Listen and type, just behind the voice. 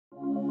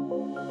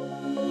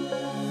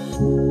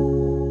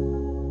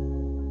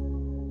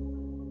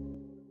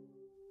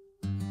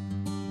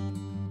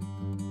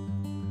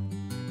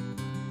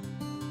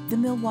The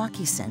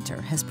Milwaukie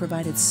Center has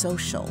provided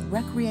social,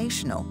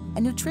 recreational,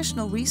 and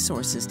nutritional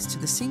resources to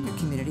the senior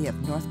community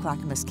of North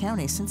Clackamas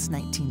County since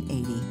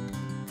 1980.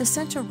 The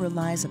center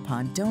relies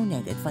upon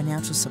donated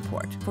financial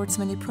support for its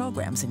many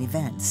programs and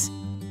events.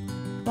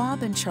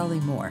 Bob and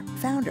Charlie Moore,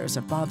 founders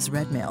of Bob's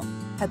Red Mill,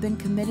 have been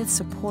committed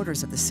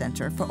supporters of the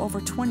center for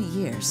over 20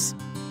 years.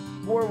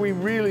 Where we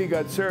really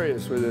got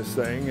serious with this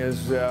thing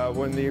is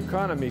when the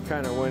economy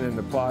kind of went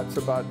into pots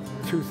about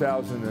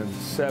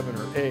 2007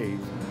 or 8.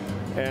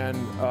 And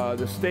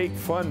the state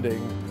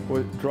funding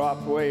would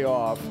drop way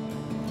off,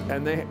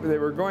 and they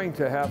were going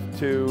to have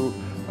to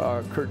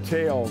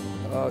curtail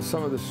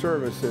some of the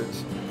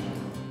services.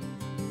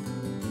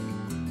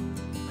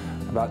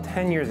 About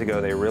 10 years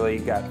ago, they really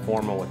got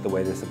formal with the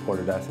way they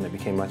supported us, and it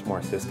became much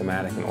more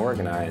systematic and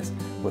organized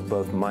with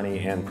both money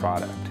and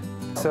product.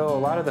 So a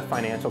lot of the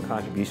financial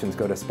contributions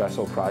go to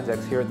special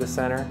projects here at the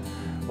center,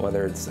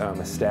 whether it's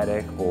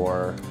aesthetic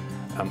or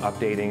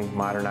updating,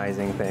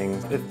 modernizing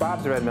things. If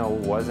Bob's Red Mill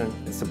wasn't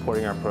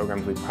supporting our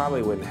programs, we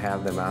probably wouldn't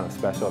have the amount of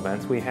special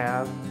events we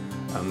have.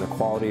 The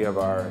quality of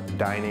our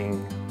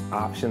dining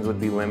options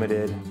would be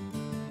limited.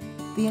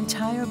 The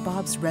entire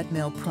Bob's Red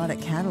Mill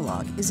product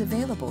catalog is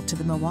available to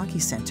the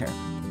Milwaukie Center.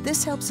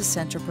 This helps the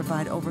center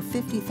provide over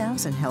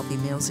 50,000 healthy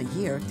meals a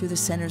year through the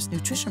center's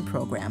nutrition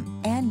program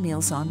and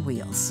Meals on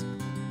Wheels.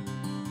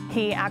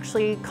 He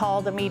actually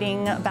called a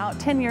meeting about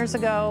 10 years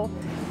ago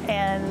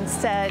and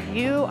said,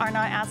 "You are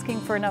not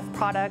asking for enough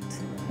product.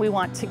 We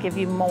want to give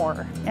you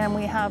more." And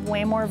we have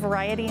way more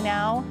variety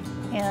now,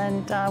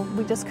 and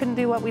we just couldn't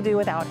do what we do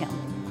without him.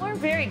 We're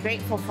very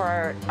grateful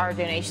for our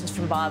donations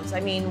from Bob's. I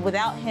mean,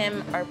 without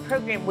him, our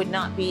program would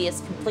not be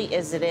as complete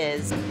as it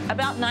is.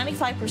 About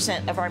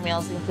 95% of our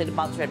meals include a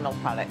Bob's Red Mill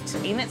product.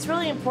 And it's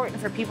really important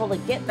for people to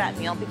get that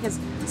meal because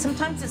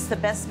sometimes it's the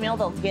best meal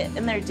they'll get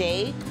in their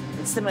day.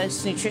 It's the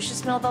most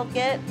nutritious meal they'll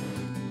get.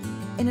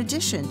 In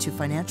addition to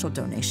financial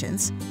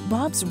donations,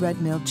 Bob's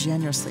Red Mill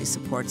generously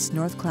supports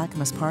North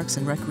Clackamas Parks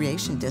and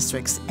Recreation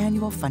District's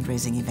annual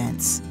fundraising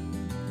events.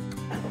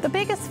 The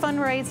biggest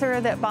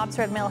fundraiser that Bob's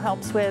Red Mill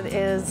helps with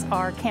is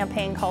our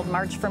campaign called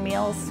March for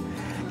Meals.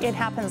 It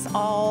happens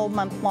all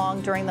month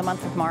long during the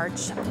month of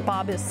March.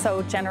 Bob is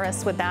so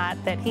generous with that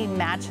he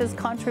matches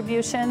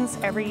contributions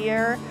every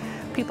year.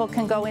 People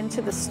can go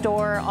into the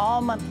store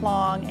all month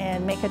long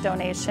and make a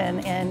donation,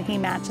 and he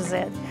matches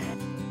it.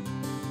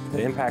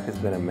 The impact has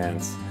been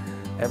immense.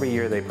 Every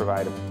year they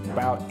provide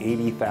about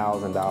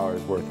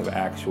 $80,000 worth of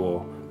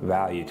actual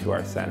value to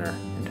our center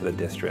and to the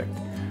district.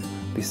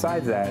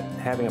 Besides that,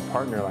 having a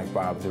partner like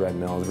Bob's Red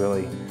Mill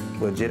really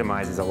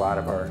legitimizes a lot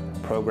of our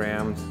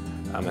programs.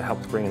 It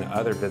helps bring in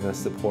other business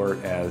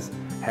support, as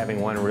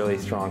having one really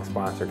strong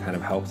sponsor kind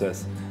of helps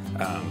us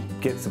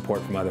get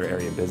support from other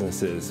area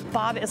businesses.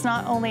 Bob is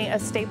not only a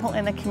staple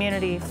in the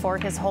community for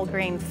his whole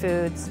grain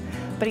foods,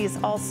 but he's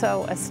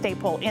also a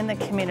staple in the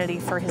community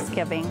for his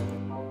giving.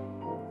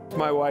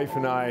 My wife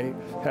and I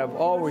have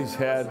always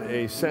had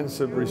a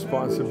sense of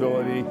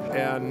responsibility,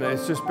 and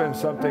it's just been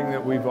something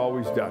that we've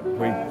always done.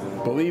 We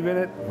believe in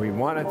it, we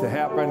want it to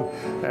happen,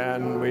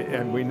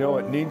 and we know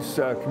it needs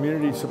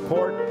community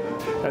support,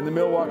 and the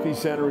Milwaukie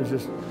Center is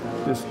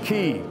just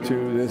key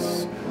to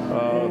this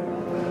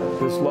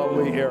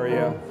lovely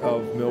area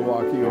of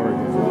Milwaukie,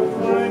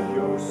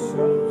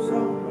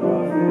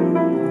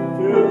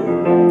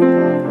 Oregon.